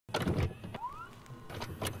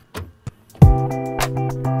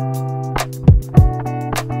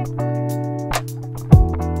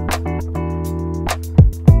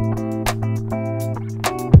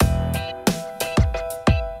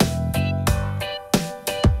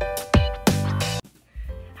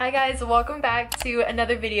Hi guys, welcome back to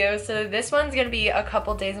another video. So this one's gonna be a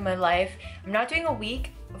couple days of my life. I'm not doing a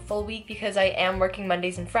full week because I am working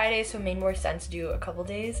Mondays and Fridays, so it made more sense to do a couple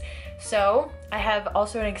days. So I have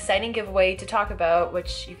also an exciting giveaway to talk about,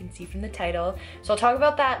 which you can see from the title. So I'll talk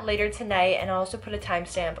about that later tonight, and I'll also put a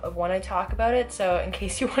timestamp of when I talk about it, so in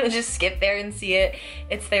case you want to just skip there and see it,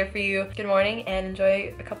 it's there for you. Good morning and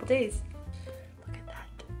enjoy a couple days. Look at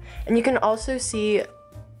that. And you can also see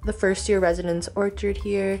the first year residence orchard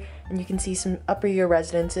here, and you can see some upper year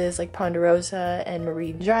residences like Ponderosa and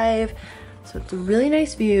Marine Drive. So it's a really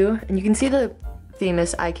nice view, and you can see the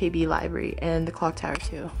famous IKB library and the clock tower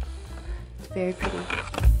too. It's very pretty.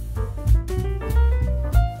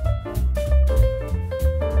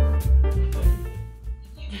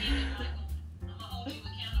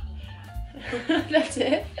 That's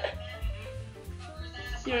it?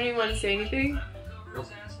 You don't even want to say anything?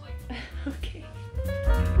 Okay.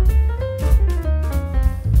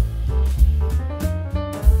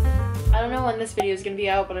 I don't know when this video is going to be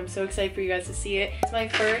out, but I'm so excited for you guys to see it. It's my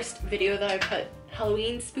first video that I put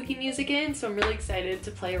Halloween spooky music in, so I'm really excited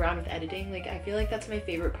to play around with editing. Like, I feel like that's my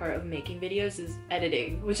favorite part of making videos is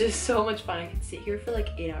editing, which is so much fun. I can sit here for like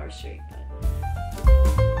 8 hours straight, but...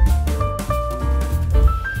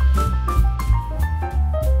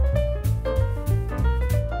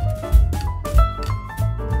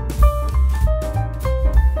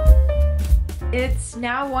 It's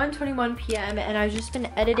now 1:21 p.m. and I've just been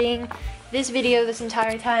editing this video this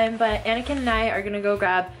entire time, but Anakin and I are gonna go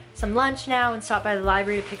grab some lunch now and stop by the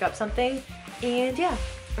library to pick up something. And yeah,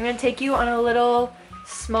 I'm gonna take you on a little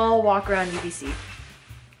small walk around UBC.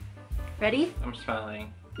 Ready? I'm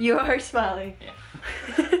smiling. You are smiling. Yeah.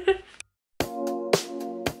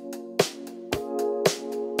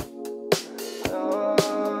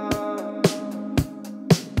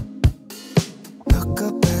 Look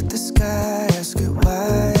up at the sky, ask it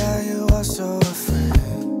why are you all so afraid?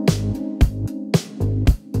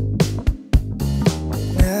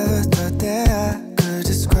 Never thought that I could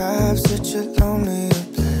describe such a lonely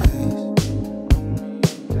place.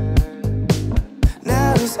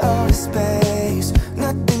 Now there's all this space,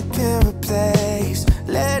 nothing can replace.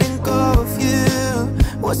 Letting go of you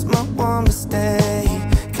was my one mistake.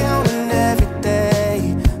 Counting every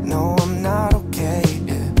day, no I'm not okay.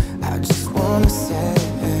 I just wanna say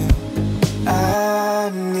I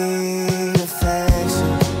need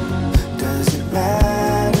affection. Doesn't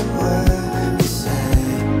matter what you say,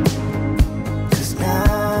 'cause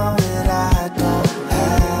now that I don't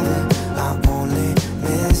have it, I only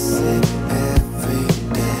miss it every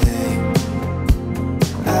day.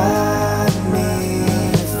 I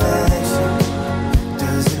need affection.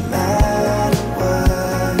 Doesn't matter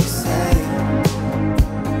what you say,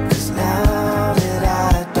 'cause now that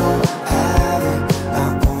I don't have it, I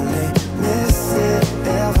only miss it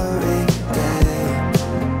every day.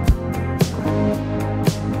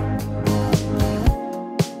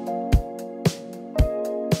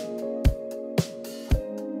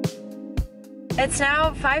 It's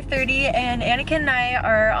now 5:30 and Anakin and I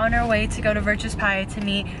are on our way to go to Virtuous Pie to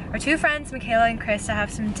meet our two friends, Michaela and Chris, to have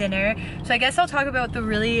some dinner. So I guess I'll talk about the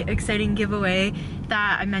really exciting giveaway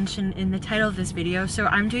that I mentioned in the title of this video. So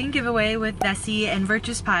I'm doing a giveaway with Vessi and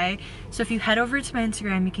Virtuous Pie. So if you head over to my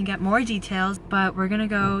Instagram, you can get more details, but we're gonna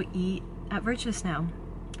go eat at Virtuous now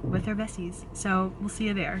with our Vessies. So we'll see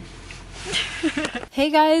you there.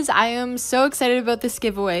 Hey guys, I am so excited about this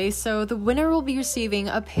giveaway. So the winner will be receiving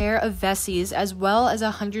a pair of Vessies as well as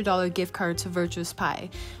a $100 gift card to Virtuous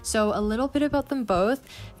Pie. So a little bit about them both.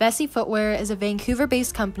 Vessi Footwear is a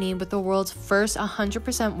Vancouver-based company with the world's first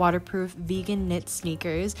 100% waterproof vegan knit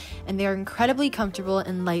sneakers, and they are incredibly comfortable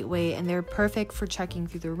and lightweight, and they're perfect for trekking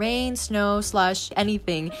through the rain, snow, slush,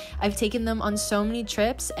 anything. I've taken them on so many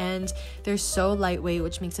trips and they're so lightweight,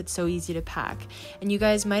 which makes it so easy to pack. And you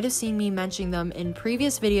guys might have seen me mentioning them in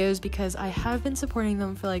previous videos because I have been supporting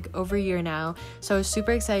them for like over a year now, so I was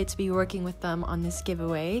super excited to be working with them on this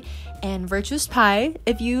giveaway. And Virtuous Pie,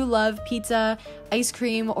 if you love pizza, ice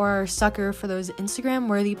cream, or are a sucker for those Instagram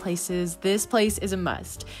worthy places, this place is a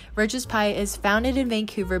must. Virtuous Pie is founded in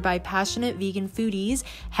Vancouver by passionate vegan foodies,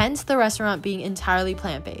 hence the restaurant being entirely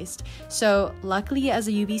plant-based. So luckily as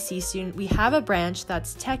a UBC student, we have a branch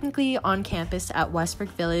that's technically on campus at Westbrook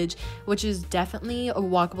Village, which is definitely a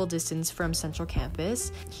walkable distance from Central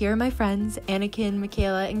Campus. Here are my friends, Anakin,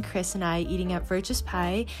 Michaela, and Chris and I eating at Virtuous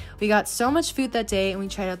Pie. We got so much food that day, and we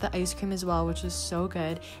tried out the ice cream as well, which was so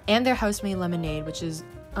good, and their house-made lemonade, which is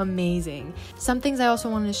amazing. Some things I also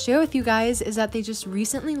wanted to share with you guys is that they just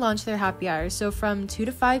recently launched their happy hour. So from 2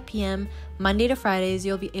 to 5 p.m. Monday to Fridays,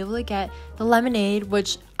 you'll be able to get the lemonade,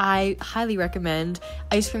 which I highly recommend,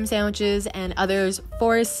 ice cream sandwiches, and others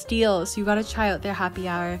for a steal. So you gotta try out their happy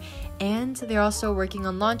hour. And they're also working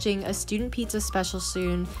on launching a student pizza special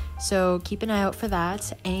soon, so keep an eye out for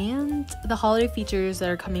that, and the holiday features that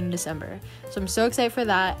are coming in December. So I'm so excited for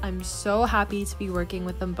that. I'm so happy to be working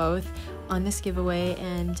with them both on this giveaway,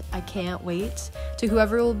 and I can't wait to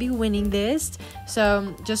whoever will be winning this.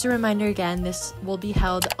 So just a reminder again, this will be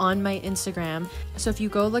held on my Instagram. So if you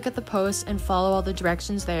go look at the post and follow all the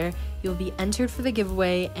directions there, you'll be entered for the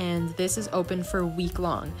giveaway, and this is open for a week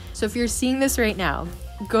long. So if you're seeing this right now,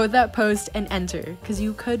 go to that post and enter, because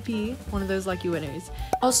you could be one of those lucky winners.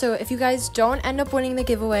 Also, if you guys don't end up winning the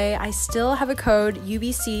giveaway, I still have a code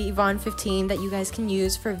UBC Yvonne 15 that you guys can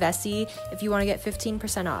use for Vessi if you want to get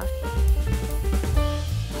 15% off.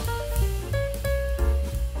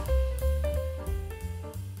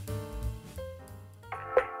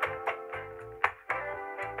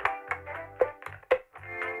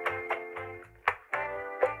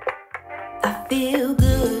 I feel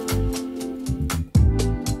good.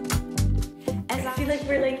 I feel like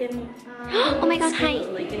we're like in Oh my god, hi.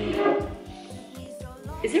 like in,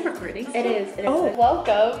 Is it recording? it is. Oh,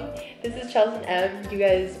 welcome. This is Chelsea and Em. You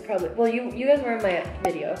guys probably, well, you guys were in my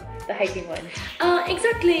video, the hiking one.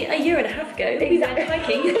 Exactly a year and a half ago. We went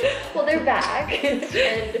hiking. Well, they're back, and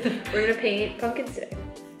we're gonna paint pumpkins today.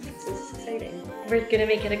 This is exciting. We're gonna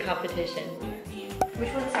make it a competition.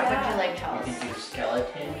 Which one's that? Would you like, Charles? You can do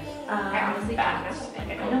skeletons. I honestly don't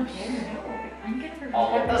know. I don't care. I'm good for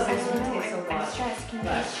All of Oh, them. this one tastes so I'm good. stressed. Can you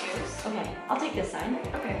please choose? Okay, I'll take this side.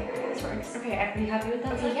 Okay. This works. Okay, Are you happy with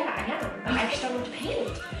that? okay, yeah, I am. I just don't know what to paint.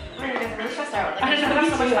 I don't know, I'm really stressed out. Like, I don't know, have me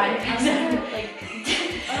so much too. fun.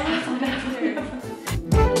 Like,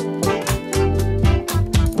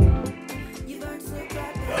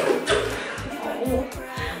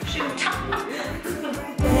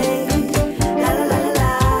 La la la la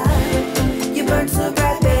la. You burn so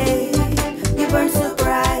bright, babe. You burn so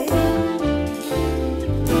bright.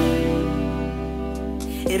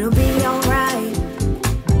 It'll be alright.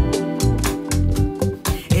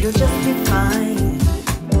 It'll just be fine.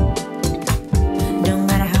 No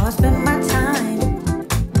matter how I spend my time,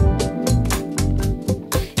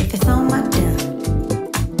 if it's on my down,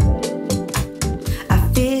 I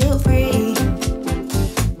feel free.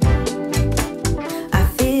 I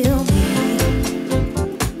feel me.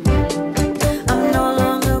 I'm no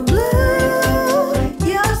longer blue.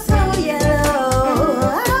 You're so yellow.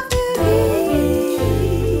 I feel me.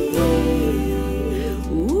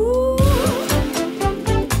 Ooh.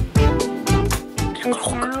 it's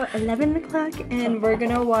now 11 o'clock, and we're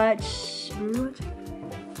gonna watch.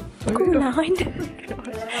 Coraline.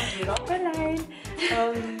 Coraline.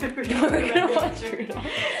 We're gonna watch Rudolph.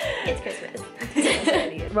 It's Christmas.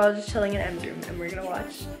 We're all just chilling in Em's room, and we're gonna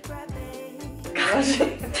watch.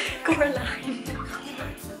 Coraline.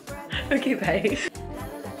 Okay, bye.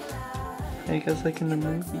 I guess like in the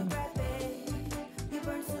movie.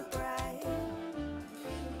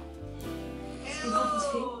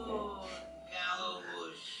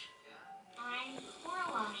 I'm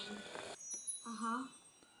Coraline. Uh-huh.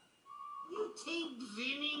 You think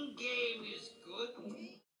winning game is good?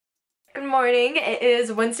 Good morning. It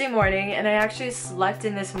is Wednesday morning, and I actually slept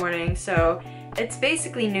in this morning, so it's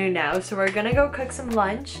basically noon now. So we're gonna go cook some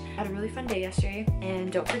lunch. I had a really fun day yesterday,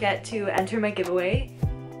 and don't forget to enter my giveaway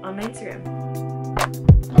on my Instagram.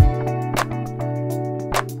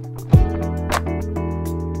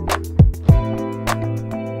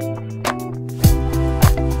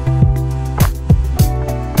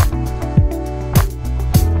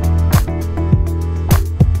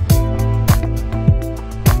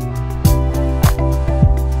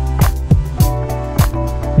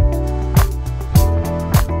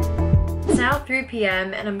 It's now 3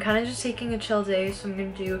 p.m. and I'm kind of just taking a chill day, so I'm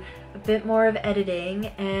going to do a bit more of editing,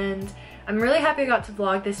 and I'm really happy I got to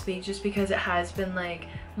vlog this week just because it has been like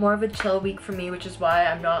more of a chill week for me, which is why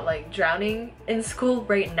I'm not like drowning in school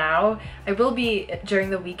right now. I will be during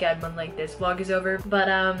the weekend when like this vlog is over, but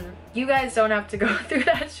you guys don't have to go through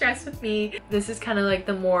that stress with me. This is kind of like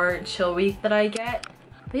the more chill week that I get.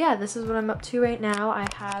 But yeah, this is what I'm up to right now. I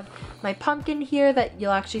have my pumpkin here that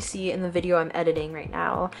you'll actually see in the video I'm editing right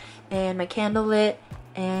now, and my candle lit,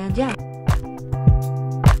 and yeah.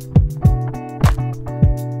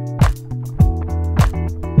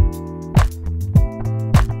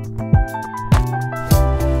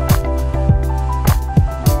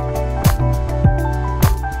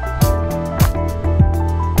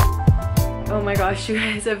 Oh my gosh, you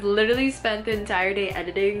guys, I've literally spent the entire day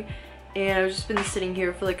editing and I've just been sitting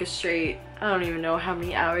here for like a straight, I don't even know how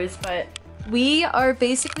many hours, but we are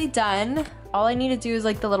basically done. All I need to do is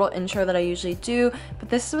like the little intro that I usually do, but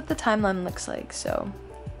this is what the timeline looks like, so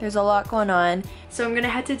there's a lot going on. So I'm gonna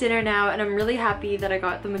head to dinner now, and I'm really happy that I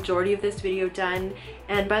got the majority of this video done,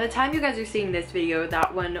 and by the time you guys are seeing this video,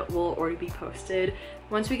 that one will already be posted.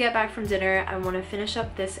 Once we get back from dinner, I want to finish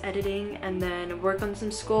up this editing and then work on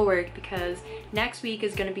some schoolwork, because next week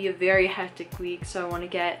is going to be a very hectic week, so I want to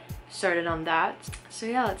get started on that. So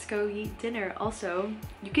yeah, let's go eat dinner. Also,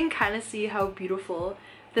 you can kind of see how beautiful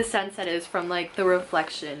the sunset is from like the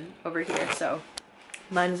reflection over here, so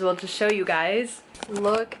might as well just show you guys.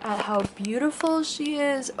 Look at how beautiful she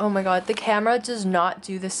is. Oh my god, the camera does not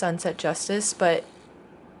do the sunset justice, but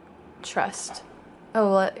trust.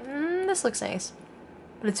 Oh, well, this looks nice.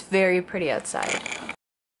 But it's very pretty outside.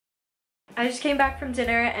 I just came back from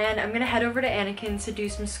dinner and I'm gonna head over to Anakin's to do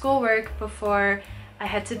some schoolwork before I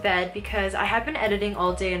head to bed, because I have been editing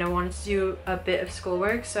all day and I wanted to do a bit of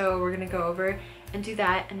schoolwork, so we're gonna go over and do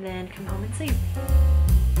that and then come home and sleep.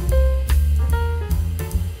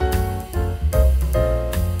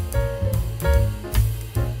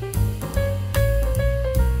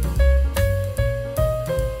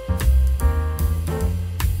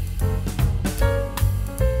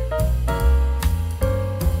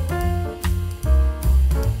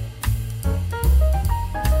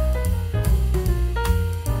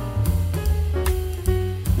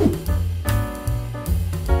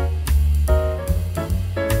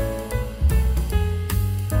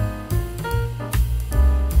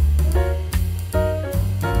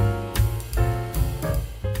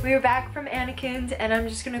 We are back from Anakin's and I'm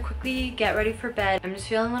just gonna quickly get ready for bed. I'm just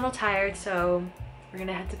feeling a little tired, so we're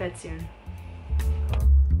gonna head to bed soon.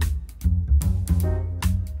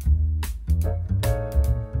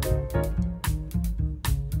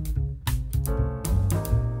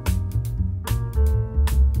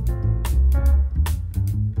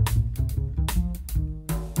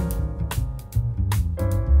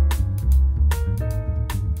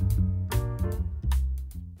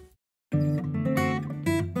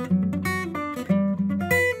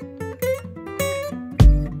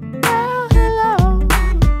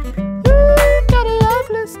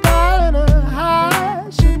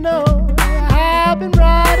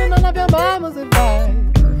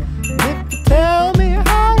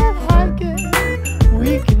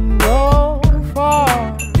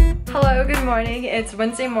 It's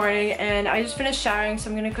Wednesday morning and I just finished showering,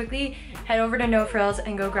 so I'm gonna quickly head over to No Frills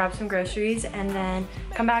and go grab some groceries and then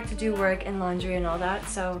come back to do work and laundry and all that.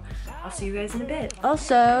 So I'll see you guys in a bit.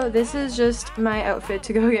 Also, this is just my outfit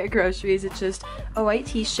to go get groceries. It's just a white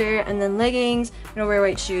t-shirt and then leggings, I'm gonna wear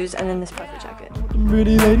white shoes, and then this puffer jacket.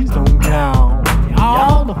 Pretty ladies don't count.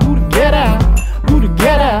 Y'all know who to get at, who to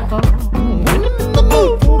get at. When I'm in the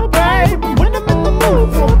mood for a babe, when I'm in the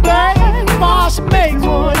mood for a babe, she makes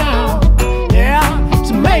one out. Yeah,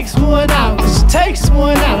 she makes one out, she takes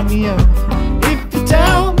one out of me. If you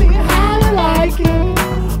tell me how you like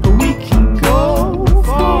it, we can go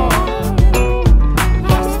far.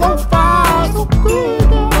 So far, so good.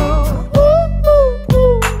 Ooh, ooh,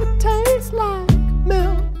 ooh. It tastes like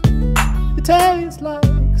milk, it tastes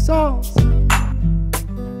like sauce.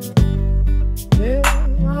 Yeah,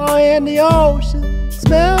 oh, and the ocean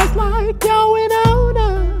smells like your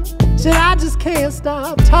winona. Shit, I just can't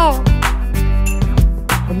stop talking.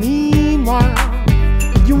 But meanwhile,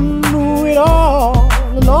 you knew it all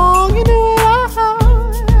along. You knew it all,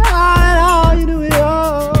 you knew it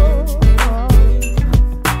all.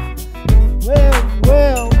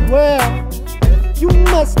 Well, you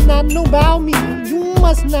must not know about me. You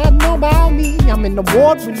must not know about me. I'm in the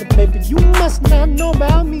ward with the baby. You must not know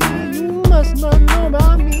about me. You must not know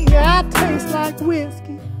about me. I taste like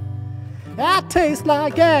whiskey. I taste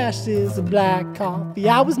like ashes of black coffee.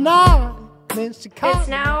 I was naughty. It's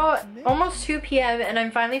now almost 2 p.m. and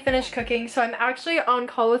I'm finally finished cooking, so I'm actually on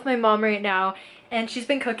call with my mom right now, and she's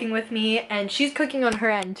been cooking with me and she's cooking on her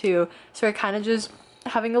end too, so we're kind of just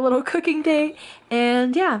having a little cooking day.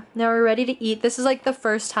 And yeah, now we're ready to eat. This is like the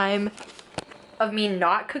first time of me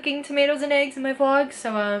not cooking tomatoes and eggs in my vlog,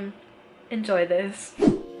 so enjoy this.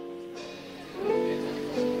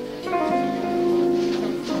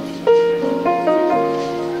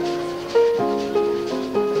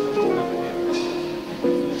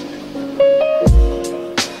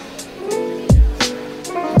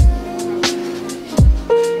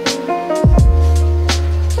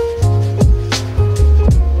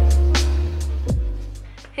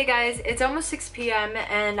 Hey guys, it's almost 6 p.m.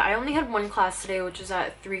 and I only had one class today, which was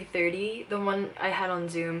at 3:30, the one I had on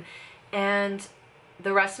Zoom, and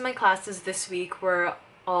The rest of my classes this week were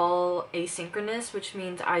all asynchronous, which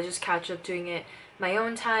means I just catch up doing it my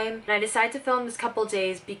own time. And I decided to film this couple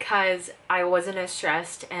days because I wasn't as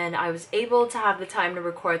stressed and I was able to have the time to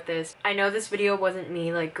record this. I know this video wasn't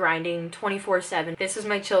me like grinding 24/7. This was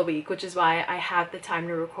my chill week, which is why I had the time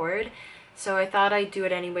to record. So I thought I'd do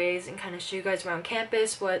it anyways and kind of show you guys around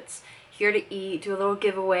campus what's here to eat, do a little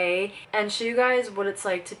giveaway, and show you guys what it's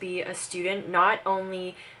like to be a student, not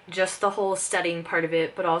only just the whole studying part of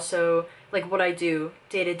it, but also like what I do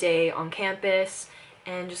day to day on campus,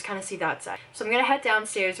 and just kind of see that side. So I'm gonna head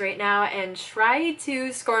downstairs right now and try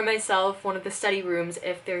to score myself one of the study rooms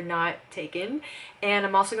if they're not taken, and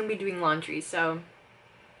I'm also gonna be doing laundry, so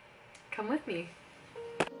come with me.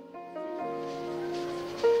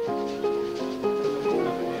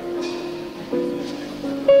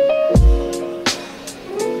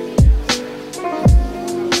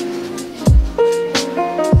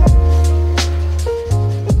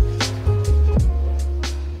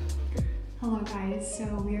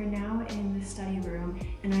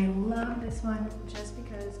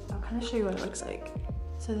 I'll show you what it looks like.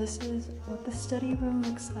 So this is what the study room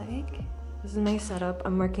looks like. This is my setup.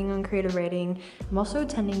 I'm working on creative writing. I'm also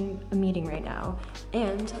attending a meeting right now.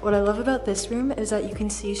 And what I love about this room is that you can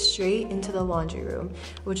see straight into the laundry room,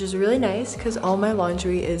 which is really nice because all my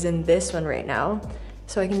laundry is in this one right now.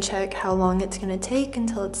 So I can check how long it's gonna take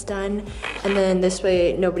until it's done. And then this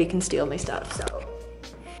way nobody can steal my stuff, so.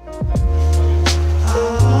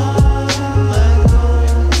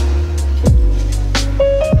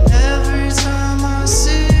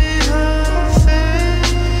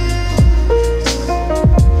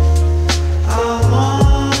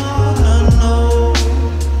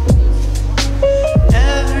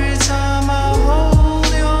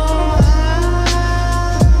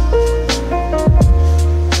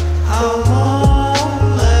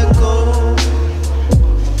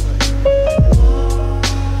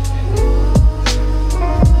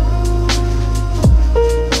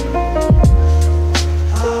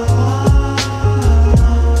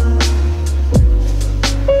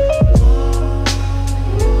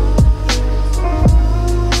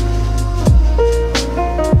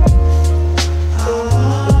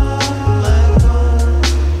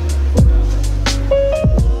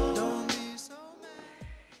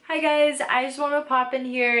 I just want to pop in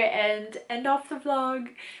here and end off the vlog,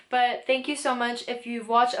 but thank you so much if you've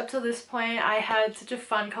watched up till this point. I had such a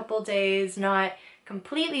fun couple days, not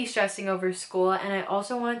completely stressing over school, and I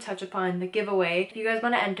also want to touch upon the giveaway. If you guys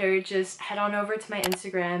want to enter, just head on over to my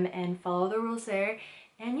Instagram and follow the rules there.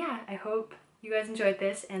 And yeah, I hope you guys enjoyed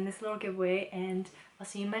this and this little giveaway, and I'll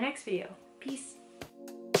see you in my next video. Peace.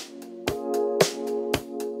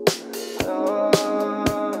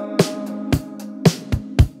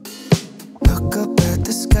 Look up at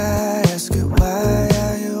the sky, ask it